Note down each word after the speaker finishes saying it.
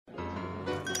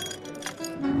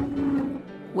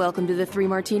Welcome to the Three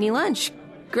Martini Lunch.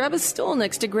 Grab a stool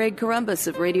next to Greg Columbus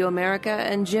of Radio America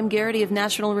and Jim Garrity of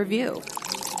National Review.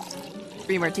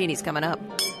 Three Martinis coming up.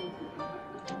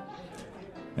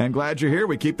 And glad you're here.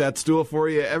 We keep that stool for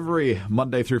you every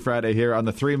Monday through Friday here on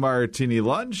the Three Martini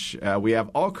Lunch. We have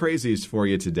all crazies for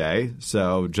you today,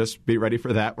 so just be ready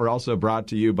for that. We're also brought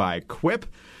to you by Quip.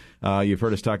 You've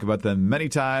heard us talk about them many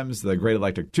times, the great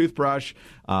electric toothbrush,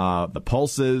 the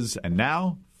pulses, and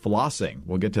now flossing.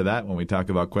 We'll get to that when we talk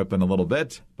about Quip in a little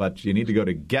bit, but you need to go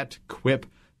to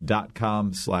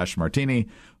getquip.com/martini.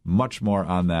 Much more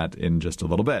on that in just a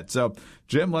little bit. So,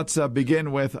 Jim, let's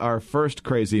begin with our first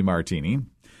crazy martini.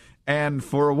 And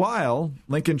for a while,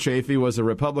 Lincoln Chafee was a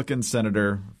Republican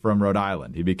senator from Rhode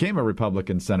Island. He became a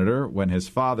Republican senator when his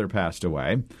father passed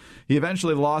away. He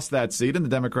eventually lost that seat in the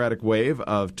Democratic wave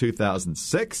of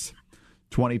 2006.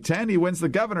 2010, he wins the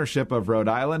governorship of Rhode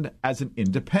Island as an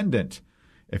independent.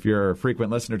 If you're a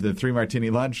frequent listener to the Three Martini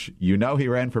Lunch, you know he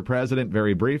ran for president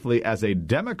very briefly as a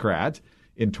Democrat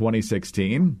in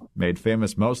 2016, made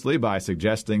famous mostly by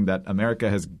suggesting that America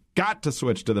has got to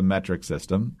switch to the metric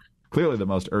system. Clearly the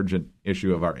most urgent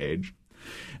issue of our age.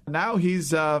 Now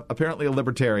he's apparently a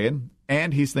libertarian,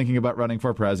 and he's thinking about running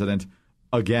for president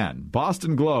again.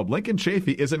 Boston Globe, Lincoln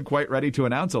Chafee isn't quite ready to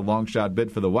announce a long-shot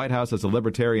bid for the White House as a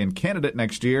libertarian candidate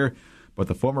next year, but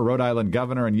the former Rhode Island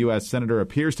governor and U.S. senator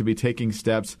appears to be taking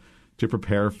steps to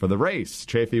prepare for the race.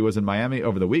 Chafee was in Miami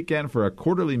over the weekend for a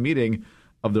quarterly meeting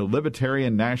of the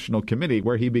Libertarian National Committee,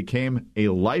 where he became a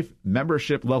life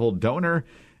membership-level donor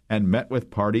and met with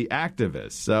party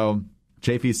activists. So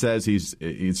Chafee says he's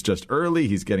just early.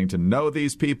 He's getting to know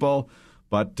these people,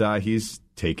 but he's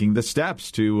taking the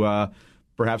steps to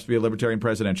perhaps be a Libertarian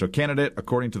presidential candidate.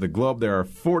 According to the Globe, there are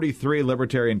 43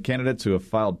 Libertarian candidates who have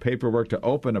filed paperwork to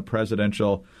open a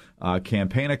presidential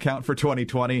campaign account for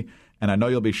 2020. And I know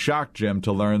you'll be shocked, Jim,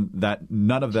 to learn that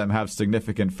none of them have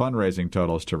significant fundraising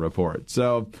totals to report.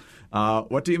 So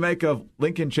what do you make of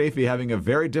Lincoln Chafee having a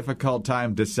very difficult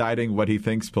time deciding what he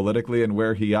thinks politically and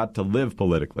where he ought to live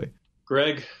politically?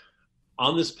 Greg,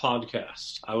 on this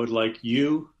podcast, I would like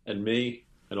you and me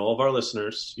and all of our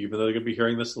listeners, even though they're going to be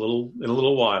hearing this in a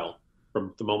little while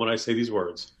from the moment I say these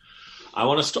words, I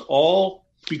want us to all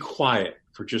be quiet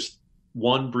for just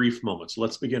one brief moment. So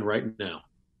let's begin right now.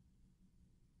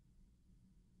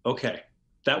 Okay,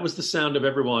 that was the sound of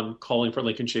everyone calling for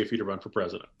Lincoln Chafee to run for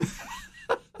president.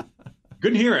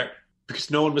 Couldn't hear it because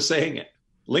no one was saying it.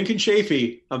 Lincoln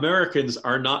Chafee, Americans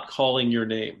are not calling your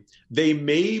name. They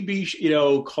may be,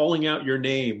 calling out your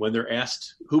name when they're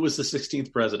asked who was the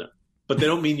 16th president, but they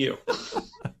don't mean you.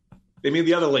 They mean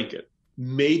the other Lincoln.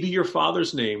 Maybe your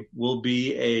father's name will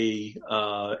be a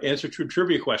answer to a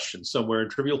trivia question somewhere in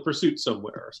Trivial Pursuit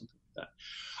somewhere or something like that.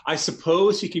 I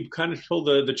suppose you could kind of pull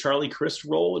the Charlie Crist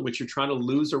role in which you're trying to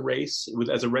lose a race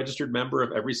as a registered member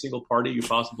of every single party you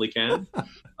possibly can.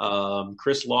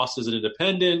 Crist lost as an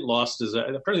independent,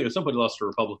 apparently at some point lost to a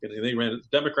Republican, and they ran as a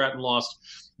Democrat and lost.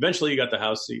 Eventually, you got the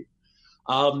House seat.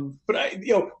 But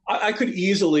I could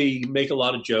easily make a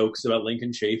lot of jokes about Lincoln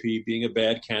Chafee being a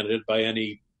bad candidate by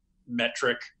any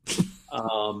metric,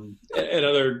 and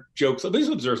other jokes. Let me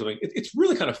just observe something. It's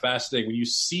really kind of fascinating when you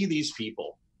see these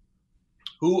people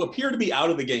who appear to be out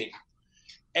of the game,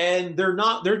 and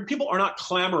people are not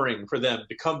clamoring for them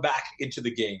to come back into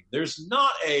the game. There's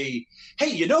not hey,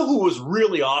 you know who was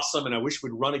really awesome and I wish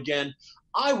would run again?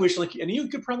 I wish, and you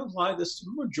could probably apply this to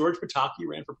when George Pataki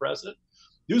ran for president.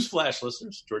 Newsflash,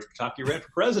 listeners, George Pataki ran for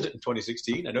president in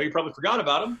 2016. I know you probably forgot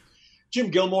about him.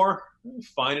 Jim Gilmore,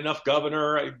 fine enough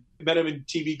governor. I met him in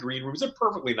TV green rooms. A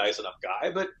perfectly nice enough guy.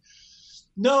 But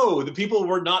no, the people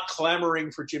were not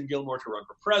clamoring for Jim Gilmore to run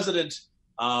for president.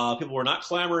 People were not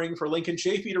clamoring for Lincoln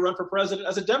Chafee to run for president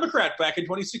as a Democrat back in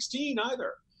 2016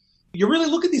 either. You really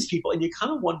look at these people and you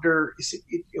kind of wonder, is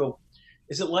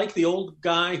it like the old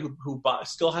guy who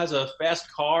still has a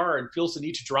fast car and feels the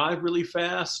need to drive really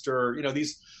fast, or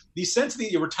these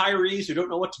sensitive retirees who don't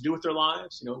know what to do with their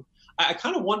lives? I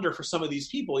kind of wonder for some of these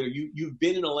people. You've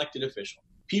been an elected official.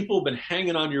 People have been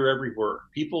hanging on your every word.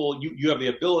 People, you have the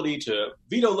ability to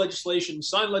veto legislation,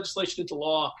 sign legislation into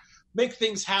law, make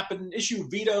things happen, issue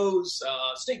vetoes,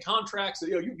 state contracts.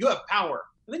 You have power,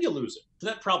 and then you lose it. So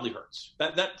that probably hurts.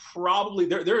 That probably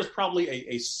there is probably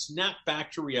a snap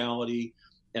back to reality,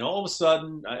 and all of a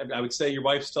sudden, I would say your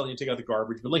wife's telling you to take out the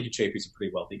garbage. But Lincoln Chafee's a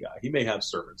pretty wealthy guy. He may have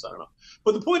servants. I don't know.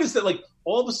 But the point is that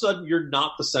all of a sudden, you're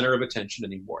not the center of attention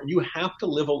anymore, and you have to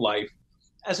live a life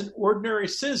as an ordinary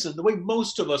citizen the way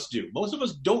most of us do. Most of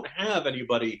us don't have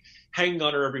anybody hanging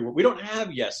on our every word. We don't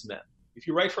have yes men. If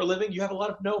you write for a living, you have a lot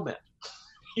of no men.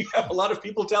 You have a lot of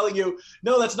people telling you,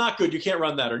 no, that's not good. You can't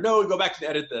run that. Or no, go back and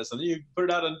edit this. And then you put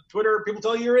it out on Twitter. People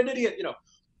tell you you're an idiot.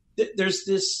 There's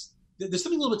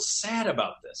something a little bit sad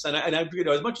about this. And I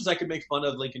as much as I could make fun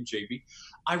of Lincoln Chafee,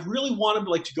 I really want him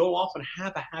to go off and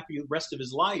have a happy rest of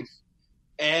his life.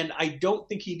 And I don't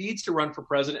think he needs to run for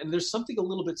president. And there's something a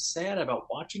little bit sad about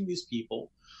watching these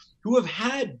people who have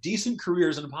had decent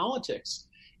careers in politics,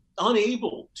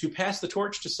 unable to pass the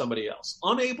torch to somebody else,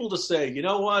 unable to say, you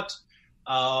know what,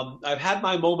 I've had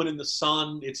my moment in the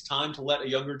sun. It's time to let a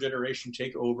younger generation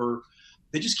take over.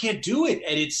 They just can't do it.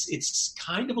 And it's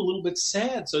kind of a little bit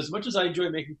sad. So as much as I enjoy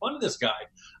making fun of this guy,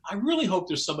 I really hope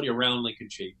there's somebody around Lincoln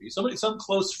Chafee, some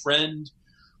close friend,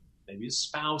 maybe a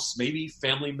spouse, maybe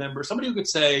family member, somebody who could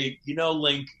say,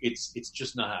 Link, it's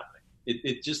just not happening.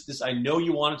 It just this. I know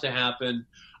you want it to happen.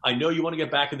 I know you want to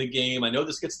get back in the game. I know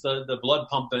this gets the blood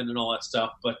pumping and all that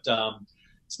stuff, but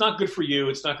it's not good for you.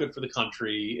 It's not good for the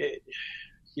country.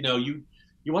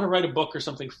 You want to write a book or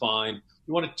something, fine.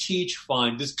 You want to teach,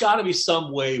 fine. There's got to be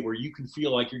some way where you can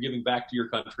feel like you're giving back to your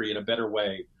country in a better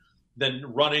way than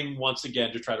running once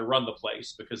again to try to run the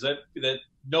place, because that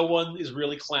no one is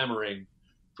really clamoring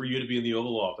for you to be in the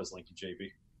Oval Office, Lincoln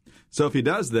Chafee. So if he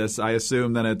does this, I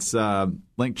assume then it's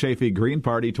Link Chafee Green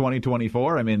Party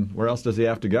 2024. I mean, where else does he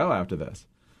have to go after this?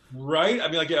 Right.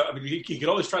 He could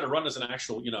always try to run as an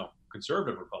actual,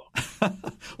 conservative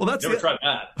Republican. Well, never tried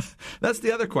that. That's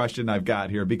the other question I've got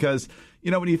here, because,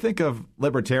 when you think of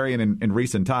libertarian in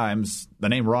recent times, the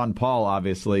name Ron Paul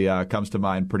obviously comes to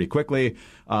mind pretty quickly.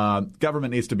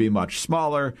 Government needs to be much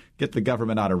smaller, get the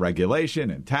government out of regulation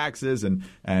and taxes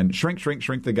and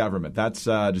shrink the government. That's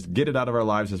just get it out of our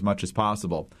lives as much as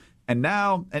possible. And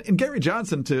now, and Gary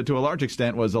Johnson, to a large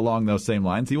extent, was along those same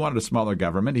lines. He wanted a smaller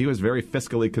government. He was very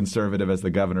fiscally conservative as the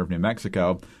governor of New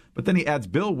Mexico. But then he adds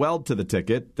Bill Weld to the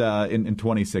ticket in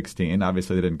 2016.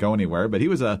 Obviously, they didn't go anywhere, but he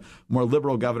was a more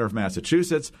liberal governor of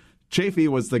Massachusetts. Chafee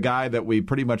was the guy that we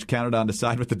pretty much counted on to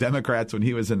side with the Democrats when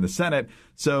he was in the Senate.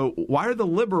 So why are the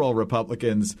liberal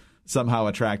Republicans somehow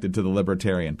attracted to the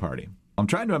Libertarian Party? I'm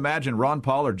trying to imagine Ron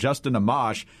Paul or Justin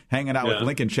Amash hanging out with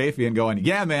Lincoln Chafee and going,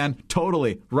 yeah, man,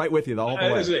 totally, right with you the whole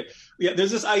way. Yeah,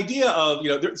 there's this idea of,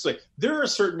 there are a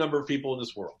certain number of people in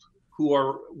this world who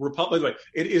are Republican.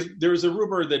 There's a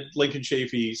rumor that Lincoln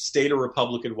Chafee stayed a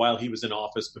Republican while he was in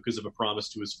office because of a promise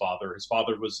to his father. His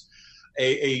father was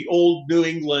a old New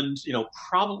England,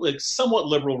 probably somewhat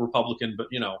liberal Republican, but,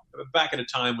 back at a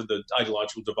time when the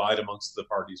ideological divide amongst the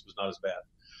parties was not as bad.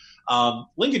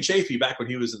 Lincoln Chafee, back when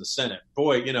he was in the Senate,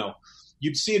 boy,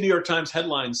 you'd see a New York Times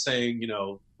headline saying,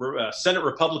 Senate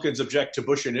Republicans object to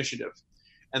Bush initiative.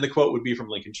 And the quote would be from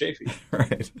Lincoln Chafee,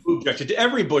 right, who objected to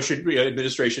every Bush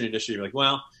administration initiative. You're like,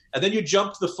 well, and then you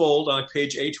jump to the fold on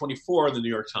page A24 in the New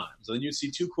York Times. And then you'd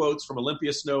see two quotes from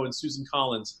Olympia Snowe and Susan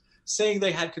Collins saying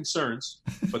they had concerns,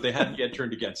 but they hadn't yet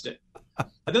turned against it.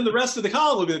 And then the rest of the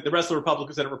column would be the rest of the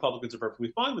Republicans, Senate Republicans are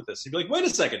perfectly fine with this. You'd be like, wait a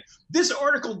second, this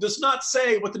article does not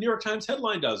say what the New York Times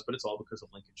headline does, but it's all because of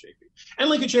Lincoln Chafee. And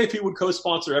Lincoln Chafee would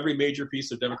co-sponsor every major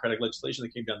piece of Democratic legislation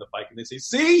that came down the pike, and they'd say,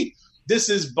 see, this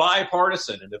is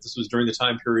bipartisan. And if this was during the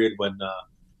time period when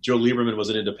Joe Lieberman was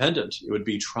an independent, it would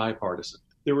be tripartisan.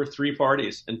 There were three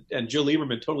parties, and Joe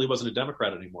Lieberman totally wasn't a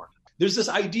Democrat anymore. There's this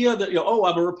idea that,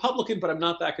 I'm a Republican, but I'm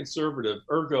not that conservative,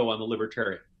 ergo I'm a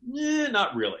libertarian.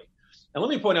 Not really. And let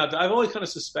me point out that I've always kind of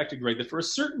suspected, Greg, that for a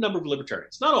certain number of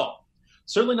libertarians, not all,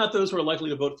 certainly not those who are likely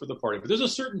to vote for the party, but there's a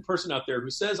certain person out there who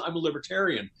says, I'm a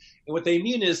libertarian. And what they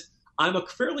mean is, I'm a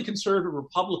fairly conservative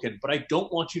Republican, but I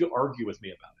don't want you to argue with me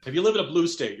about it. If you live in a blue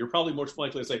state, you're probably more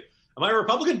likely to say, am I a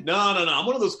Republican? No. I'm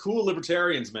one of those cool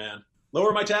libertarians, man.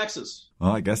 Lower my taxes.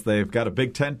 Well, I guess they've got a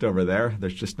big tent over there.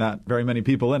 There's just not very many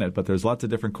people in it, but there's lots of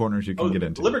different corners you can get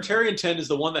into. The Libertarian tent is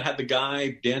the one that had the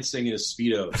guy dancing in his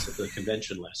Speedos at the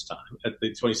convention last time, at the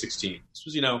 2016. This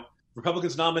was,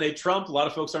 Republicans nominate Trump. A lot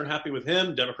of folks aren't happy with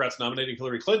him. Democrats nominating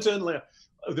Hillary Clinton.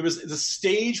 The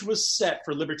stage was set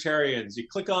for libertarians. You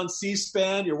click on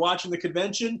C-SPAN, you're watching the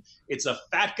convention. It's a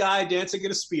fat guy dancing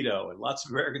in a Speedo. And lots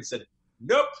of Americans said,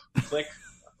 nope, click.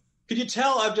 Could you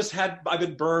tell I've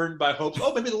been burned by hopes?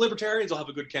 Oh, maybe the Libertarians will have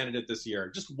a good candidate this year.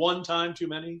 Just one time too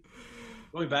many.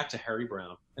 Going back to Harry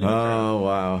Brown. Oh,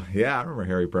 wow. Yeah, I remember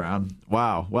Harry Brown.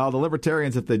 Wow. Well, the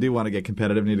Libertarians, if they do want to get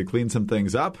competitive, need to clean some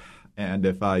things up. And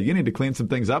if you need to clean some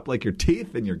things up, like your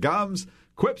teeth and your gums,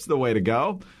 Quip's the way to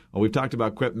go. Well, we've talked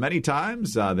about Quip many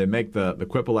times. They make the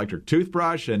Quip electric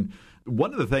toothbrush. And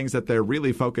one of the things that they're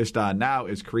really focused on now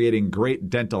is creating great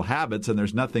dental habits. And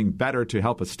there's nothing better to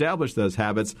help establish those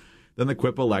habits than the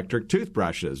Quip electric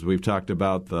toothbrushes. We've talked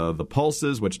about the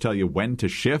pulses, which tell you when to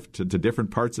shift to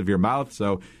different parts of your mouth.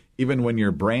 So Even when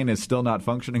your brain is still not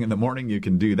functioning in the morning, you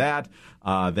can do that.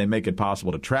 They make it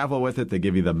possible to travel with it. They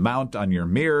give you the mount on your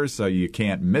mirrors so you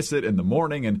can't miss it in the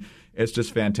morning, and it's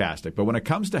just fantastic. But when it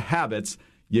comes to habits,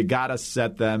 you got to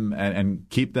set them and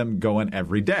keep them going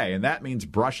every day. And that means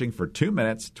brushing for 2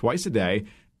 minutes twice a day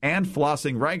and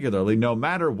flossing regularly, no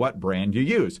matter what brand you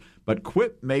use. But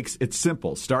Quip makes it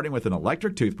simple, starting with an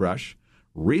electric toothbrush,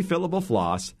 refillable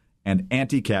floss, and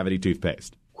anti-cavity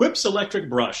toothpaste. Quip's electric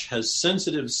brush has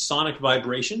sensitive sonic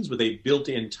vibrations with a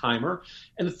built-in timer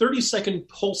and 30-second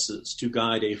pulses to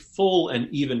guide a full and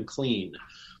even clean.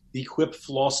 The Quip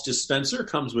floss dispenser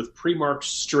comes with pre-marked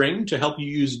string to help you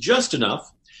use just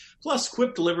enough. Plus,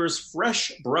 Quip delivers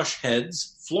fresh brush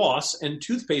heads, floss, and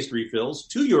toothpaste refills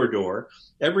to your door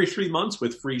every 3 months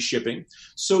with free shipping,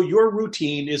 so your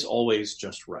routine is always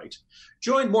just right.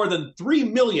 Join more than 3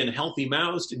 million healthy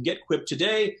mouths and get Quip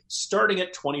today, starting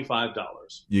at $25.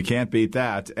 You can't beat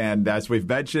that. And as we've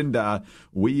mentioned,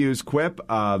 we use Quip.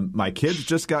 My kids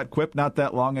just got Quip not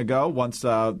that long ago. Once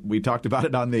we talked about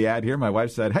it on the ad here, my wife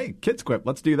said, hey, kids Quip,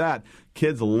 let's do that.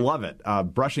 Kids love it.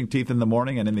 Brushing teeth in the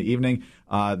morning and in the evening,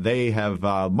 they have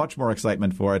much more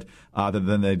excitement for it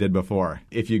than they did before.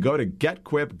 If you go to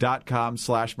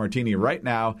getquip.com/martini right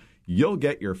now, you'll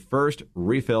get your first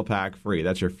refill pack free.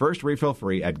 That's your first refill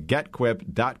free at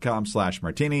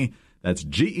getquip.com/martini. That's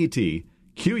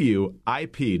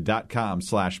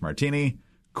GETQUIP.com/martini.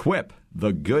 Quip,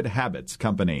 the good habits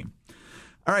company.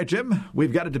 All right, Jim,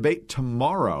 we've got a debate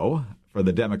tomorrow for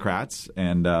the Democrats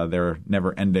and their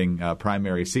never-ending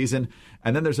primary season.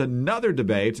 And then there's another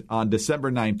debate on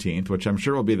December 19th, which I'm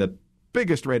sure will be the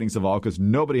biggest ratings of all because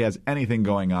nobody has anything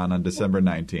going on December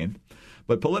 19th.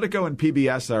 But Politico and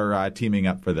PBS are teaming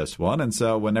up for this one. And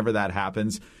so whenever that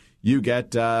happens, you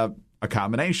get a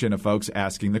combination of folks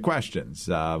asking the questions.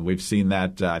 We've seen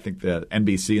that, I think the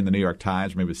NBC and the New York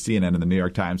Times, maybe CNN and the New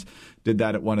York Times, did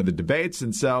that at one of the debates.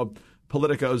 And so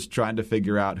Politico's trying to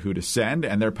figure out who to send,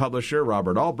 and their publisher,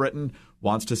 Robert Albritton,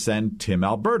 wants to send Tim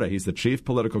Alberta. He's the chief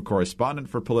political correspondent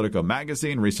for Politico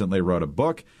magazine, recently wrote a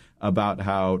book about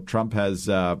how Trump has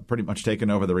pretty much taken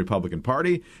over the Republican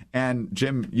Party. And,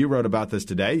 Jim, you wrote about this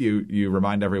today. You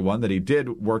remind everyone that he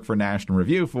did work for National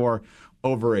Review for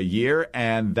over a year,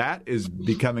 and that is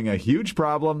becoming a huge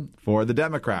problem for the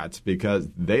Democrats because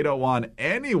they don't want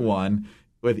anyone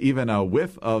with even a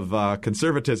whiff of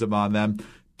conservatism on them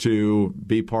to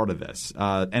be part of this.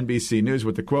 NBC News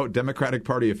with the quote, Democratic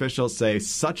Party officials say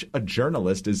such a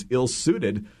journalist is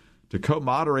ill-suited to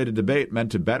co-moderate a debate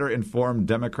meant to better inform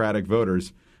Democratic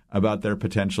voters about their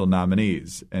potential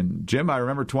nominees. And, Jim, I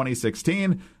remember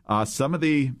 2016, some of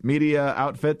the media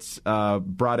outfits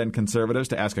brought in conservatives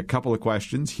to ask a couple of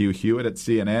questions. Hugh Hewitt at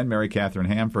CNN, Mary Catherine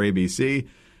Ham for ABC,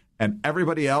 and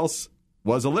everybody else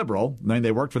was a liberal. I mean,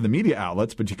 they worked for the media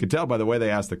outlets, but you could tell by the way they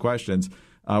asked the questions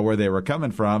where they were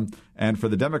coming from. And for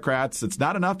the Democrats, it's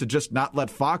not enough to just not let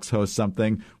Fox host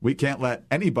something. We can't let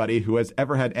anybody who has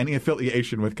ever had any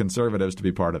affiliation with conservatives to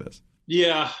be part of this.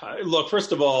 Yeah, look,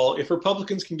 first of all, if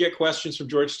Republicans can get questions from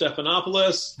George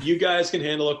Stephanopoulos, you guys can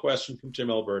handle a question from Tim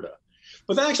Alberta.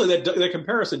 But actually, that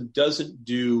comparison doesn't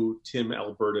do Tim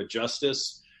Alberta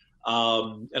justice.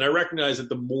 And I recognize that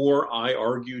the more I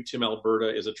argue Tim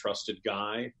Alberta is a trusted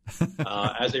guy,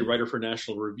 as a writer for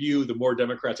National Review, the more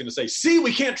Democrats are going to say, see,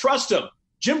 we can't trust him.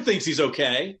 Jim thinks he's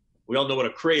okay. We all know what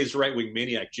a crazed right-wing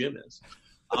maniac Jim is.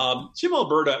 Tim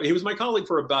Alberta, he was my colleague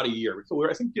for about a year.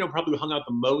 I think, probably hung out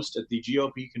the most at the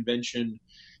GOP convention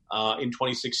in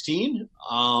 2016.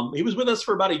 He was with us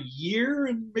for about a year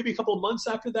and maybe a couple of months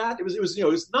after that. It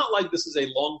was not like this is a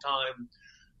long-time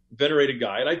venerated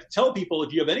guy. And I tell people,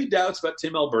 if you have any doubts about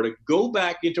Tim Alberta, go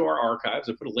back into our archives.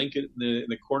 I put a link in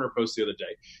the corner post the other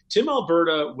day. Tim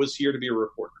Alberta was here to be a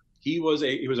reporter. I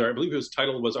believe his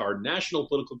title was our national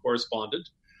political correspondent,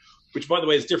 which, by the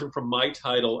way, is different from my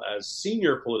title as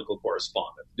senior political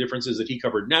correspondent. The difference is that he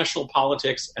covered national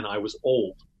politics and I was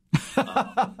old.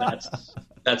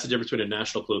 That's the difference between a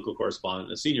national political correspondent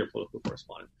and a senior political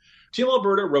correspondent. Tim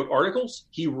Alberta wrote articles.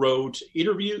 He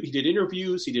did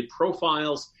interviews. He did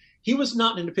profiles. He was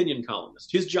not an opinion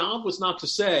columnist. His job was not to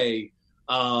say,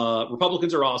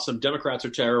 Republicans are awesome, Democrats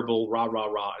are terrible, rah, rah,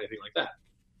 rah, anything like that.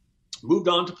 Moved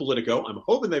on to Politico. I'm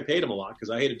hoping they paid him a lot because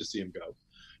I hated to see him go.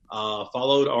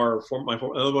 Followed one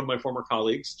of my former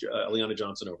colleagues, Eliana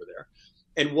Johnson, over there.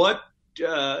 And what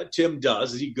Tim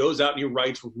does is he goes out and he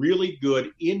writes really good,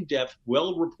 in-depth,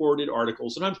 well-reported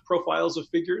articles, sometimes profiles of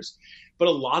figures. But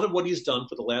a lot of what he's done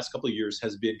for the last couple of years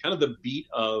has been kind of the beat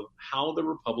of how the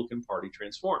Republican Party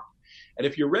transformed. And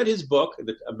if you read his book,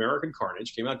 The American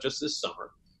Carnage, came out just this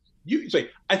summer,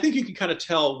 I think you can kind of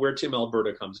tell where Tim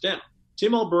Alberta comes down.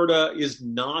 Tim Alberta is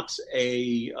not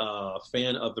a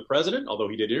fan of the president, although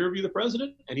he did interview the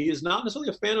president, and he is not necessarily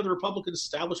a fan of the Republican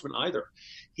establishment either.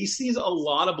 He sees a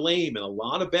lot of blame and a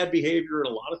lot of bad behavior and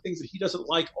a lot of things that he doesn't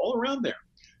like all around there.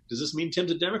 Does this mean Tim's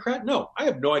a Democrat? No. I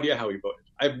have no idea how he voted.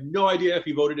 I have no idea if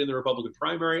he voted in the Republican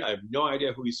primary. I have no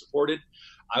idea who he supported.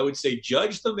 I would say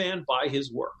judge the man by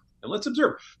his work. And let's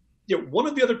observe. One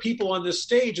of the other people on this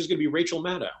stage is going to be Rachel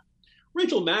Maddow.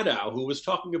 Rachel Maddow, who was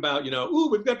talking about,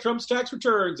 we've got Trump's tax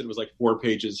returns, and it was like 4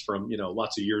 pages from,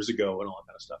 lots of years ago and all that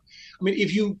kind of stuff. I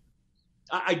mean,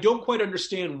 I don't quite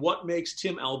understand what makes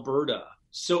Tim Alberta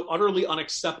so utterly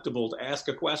unacceptable to ask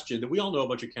a question that we all know a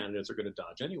bunch of candidates are going to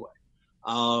dodge anyway.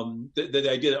 The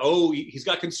idea that, he's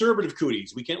got conservative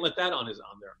cooties, we can't let that on there,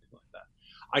 anything like that.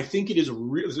 I think it is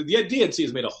real. The DNC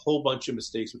has made a whole bunch of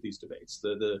mistakes with these debates.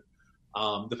 The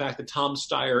fact that Tom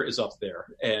Steyer is up there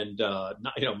and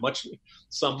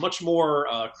much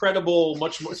more credible,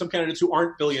 some candidates who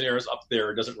aren't billionaires up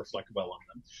there doesn't reflect well on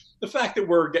them. The fact that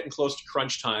we're getting close to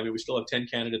crunch time and we still have 10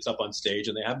 candidates up on stage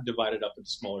and they haven't divided up into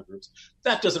smaller groups,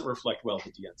 that doesn't reflect well to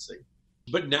DNC.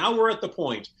 But now we're at the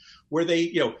point where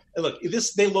they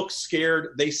look scared,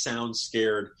 they sound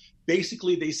scared.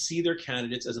 Basically, they see their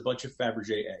candidates as a bunch of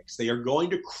Fabergé eggs. They are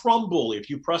going to crumble if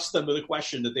you press them with a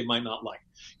question that they might not like.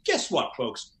 Guess what,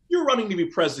 folks? You're running to be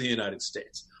president of the United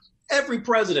States. Every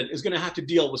president is going to have to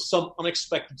deal with some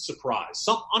unexpected surprise,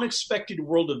 some unexpected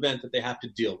world event that they have to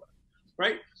deal with,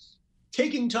 right?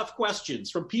 Taking tough questions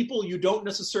from people you don't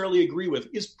necessarily agree with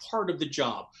is part of the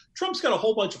job. Trump's got a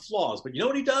whole bunch of flaws, but you know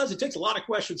what he does? He takes a lot of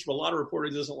questions from a lot of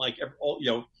reporters he doesn't like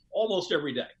almost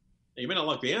every day. You may not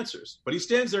like the answers, but he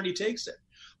stands there and he takes it.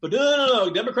 But no,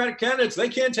 Democratic candidates, they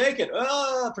can't take it.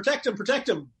 Protect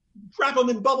them, wrap them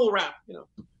in bubble wrap.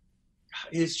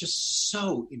 It's just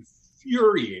so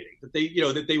infuriating that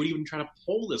they would even try to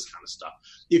pull this kind of stuff.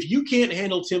 If you can't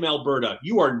handle Tim Alberta,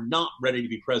 you are not ready to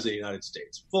be president of the United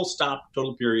States. Full stop,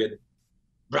 total period.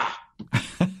 Brah.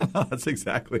 That's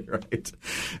exactly right.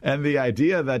 And the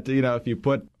idea that, if you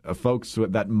put folks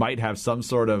that might have some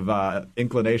sort of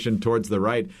inclination towards the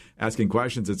right asking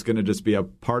questions, it's going to just be a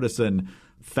partisan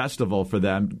festival for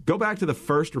them. Go back to the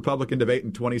first Republican debate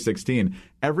in 2016.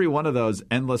 Every one of those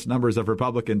endless numbers of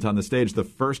Republicans on the stage, the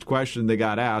first question they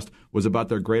got asked was about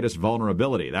their greatest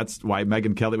vulnerability. That's why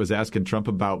Megyn Kelly was asking Trump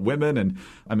about women. And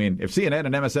I mean, if CNN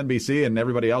and MSNBC and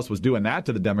everybody else was doing that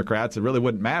to the Democrats, it really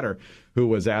wouldn't matter who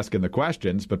was asking the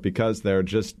questions. But because they're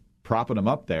just propping them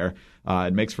up there,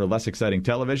 it makes for less exciting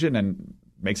television and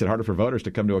makes it harder for voters to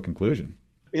come to a conclusion.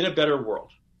 In a better world,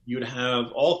 you'd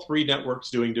have all three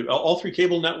networks all three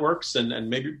cable networks and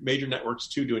maybe major networks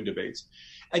too doing debates.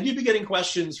 And you'd be getting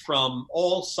questions from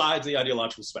all sides of the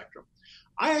ideological spectrum.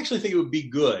 I actually think it would be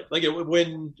good.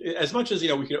 As much as,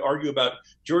 we could argue about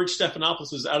George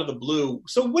Stephanopoulos' out of the blue.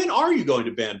 So when are you going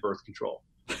to ban birth control?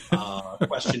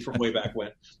 Question from way back when.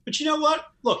 But you know what?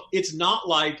 Look, it's not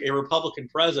like a Republican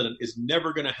president is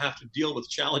never going to have to deal with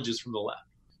challenges from the left.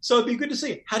 So it'd be good to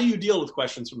see, how do you deal with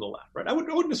questions from the left, right? I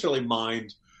wouldn't necessarily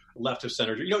mind left of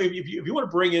center. If you want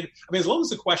to bring in, as long as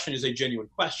the question is a genuine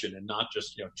question and not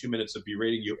just, 2 minutes of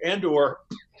berating you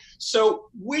so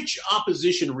which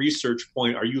opposition research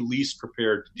point are you least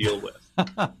prepared to deal with?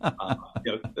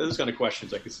 Those kind of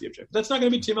questions I could see objective. That's not going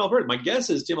to be Tim Alberta. My guess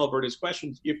is Tim Alberta's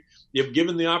questions, if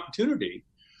given the opportunity,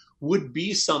 would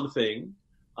be something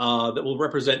that will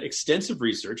represent extensive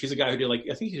research. He's a guy who did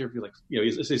he interviewed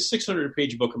it's a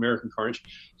 600-page book, American Carnage.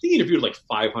 I think he interviewed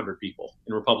 500 people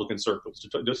in Republican circles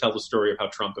to just tell the story of how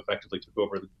Trump effectively took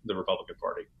over the Republican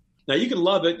Party. Now, you can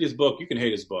love his book, you can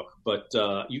hate his book, but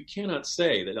you cannot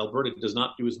say that Alberta does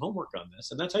not do his homework on this.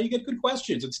 And that's how you get good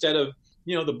questions instead of,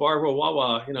 the Barbara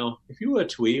Wawa, if you were a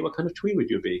twee, what kind of twee would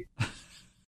you be?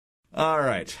 All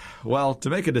right. Well, to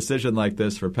make a decision like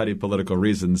this for petty political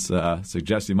reasons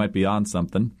suggests you might be on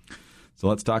something. So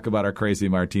let's talk about our crazy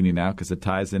martini now, because it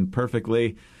ties in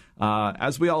perfectly.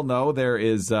 As we all know, there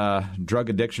is drug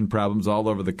addiction problems all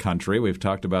over the country. We've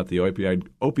talked about the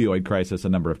opioid crisis a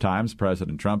number of times.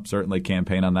 President Trump certainly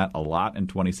campaigned on that a lot in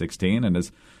 2016 and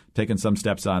has taken some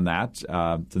steps on that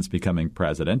since becoming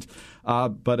president.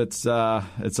 But it's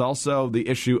also the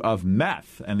issue of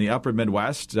meth, and the upper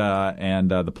Midwest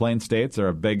and the Plain States are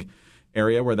a big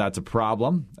area where that's a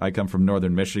problem. I come from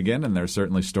northern Michigan, and there's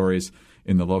certainly stories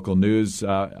in the local news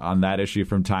on that issue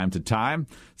from time to time.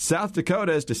 South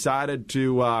Dakota has decided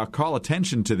to call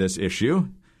attention to this issue,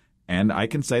 and I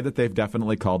can say that they've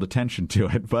definitely called attention to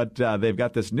it. But they've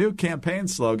got this new campaign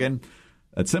slogan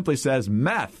that simply says,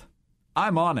 "Meth,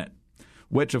 I'm on it,"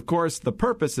 which, of course, the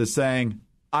purpose is saying,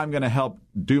 I'm going to help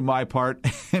do my part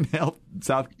and help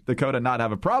South Dakota not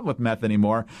have a problem with meth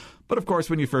anymore. But, of course,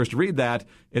 when you first read that,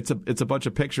 it's a bunch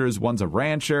of pictures. One's a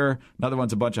rancher. Another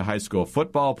one's a bunch of high school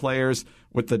football players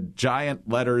with the giant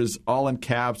letters all in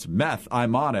caps, meth,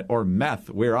 I'm on it, or meth,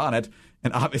 we're on it.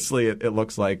 And obviously it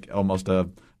looks like almost a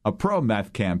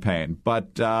pro-meth campaign.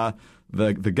 But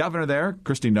the governor there,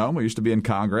 Kristi Noem, who used to be in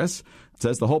Congress,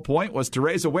 says the whole point was to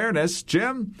raise awareness.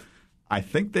 Jim, I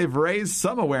think they've raised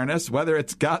some awareness. Whether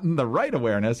it's gotten the right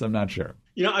awareness, I'm not sure.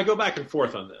 I go back and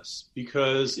forth on this,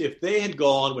 because if they had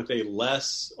gone with a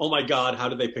less, oh my God, how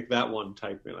did they pick that one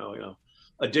type,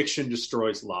 addiction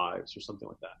destroys lives or something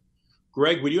like that.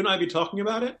 Greg, would you and I be talking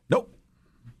about it? Nope.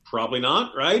 Probably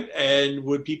not, right? And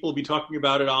would people be talking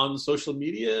about it on social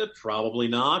media? Probably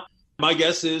not. My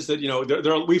guess is that,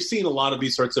 we've seen a lot of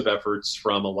these sorts of efforts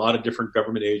from a lot of different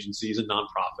government agencies and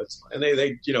nonprofits. And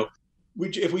they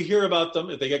if we hear about them,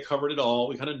 if they get covered at all,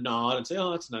 we kind of nod and say,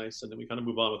 oh, that's nice. And then we kind of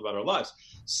move on about our lives.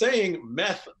 Saying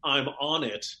meth, I'm on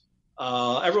it.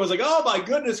 Everyone's like, oh, my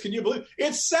goodness, can you believe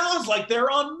it? Sounds like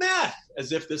they're on meth,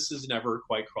 as if this has never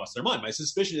quite crossed their mind. My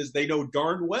suspicion is they know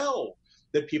darn well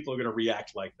that people are going to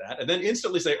react like that and then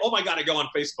instantly say, oh, my God, I go on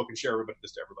Facebook and share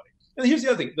this to everybody. And here's the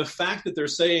other thing. The fact that they're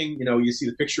saying, you see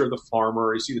the picture of the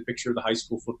farmer, you see the picture of the high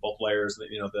school football players, the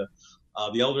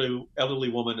elderly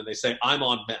woman, and they say, I'm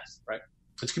on meth, right?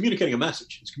 It's communicating a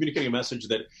message. It's communicating a message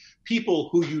that people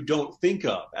who you don't think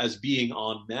of as being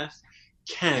on meth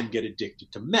can get addicted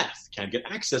to meth, can get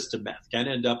access to meth, can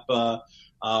end up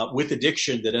with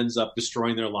addiction that ends up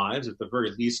destroying their lives, at the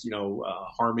very least,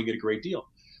 harming it a great deal.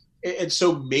 And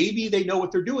so maybe they know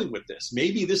what they're doing with this.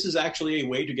 Maybe this is actually a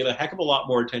way to get a heck of a lot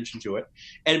more attention to it.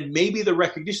 And maybe the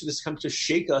recognition, this comes to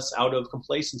shake us out of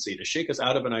complacency, to shake us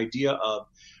out of an idea of,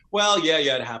 well, yeah,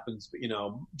 it happens. But,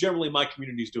 generally my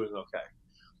community is doing okay.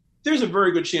 There's a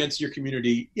very good chance your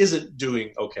community isn't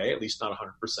doing okay, at least not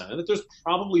 100%. And that there's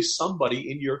probably somebody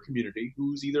in your community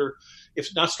who's either, if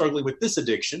not struggling with this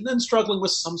addiction, then struggling with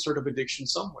some sort of addiction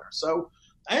somewhere. So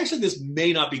actually, this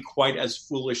may not be quite as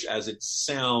foolish as it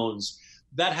sounds.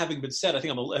 That having been said, I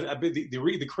think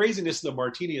the craziness of the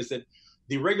martini is that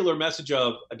the regular message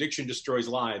of addiction destroys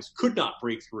lives could not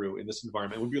break through in this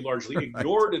environment. It would be largely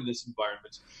ignored in this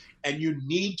environment. And you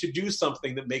need to do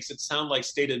something that makes it sound like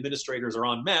state administrators are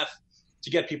on meth to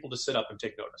get people to sit up and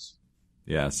take notice.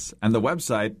 Yes. And the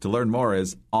website to learn more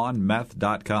is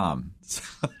onmeth.com.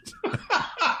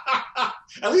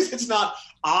 At least it's not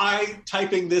I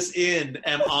typing this in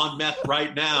am on meth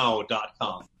right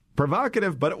now.com.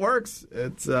 Provocative, but it works.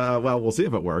 It's we'll see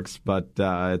if it works, but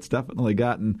it's definitely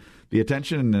gotten the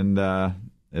attention. And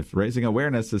if raising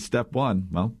awareness is step one,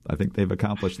 well, I think they've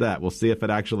accomplished that. We'll see if it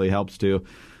actually helps to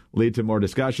lead to more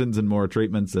discussions and more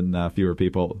treatments and fewer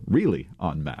people really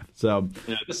on meth. So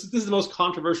this is the most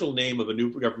controversial name of a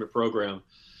new government program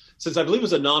since I believe it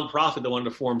was a nonprofit that wanted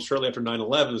to form shortly after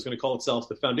 9/11. It was going to call itself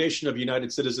the Foundation of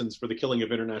United Citizens for the Killing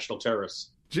of International Terrorists.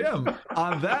 Jim,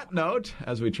 on that note,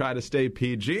 as we try to stay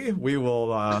PG, we will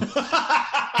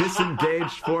disengage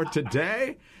for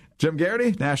today. Jim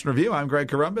Garrity, National Review. I'm Greg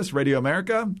Corombos, Radio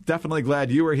America. Definitely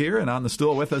glad you were here and on the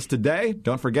stool with us today.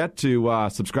 Don't forget to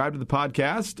subscribe to the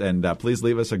podcast and please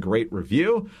leave us a great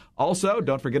review. Also,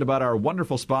 don't forget about our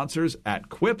wonderful sponsors at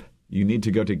Quip. You need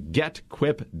to go to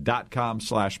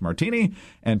getquip.com/martini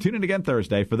and tune in again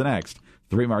Thursday for the next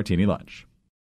 3 Martini Lunch.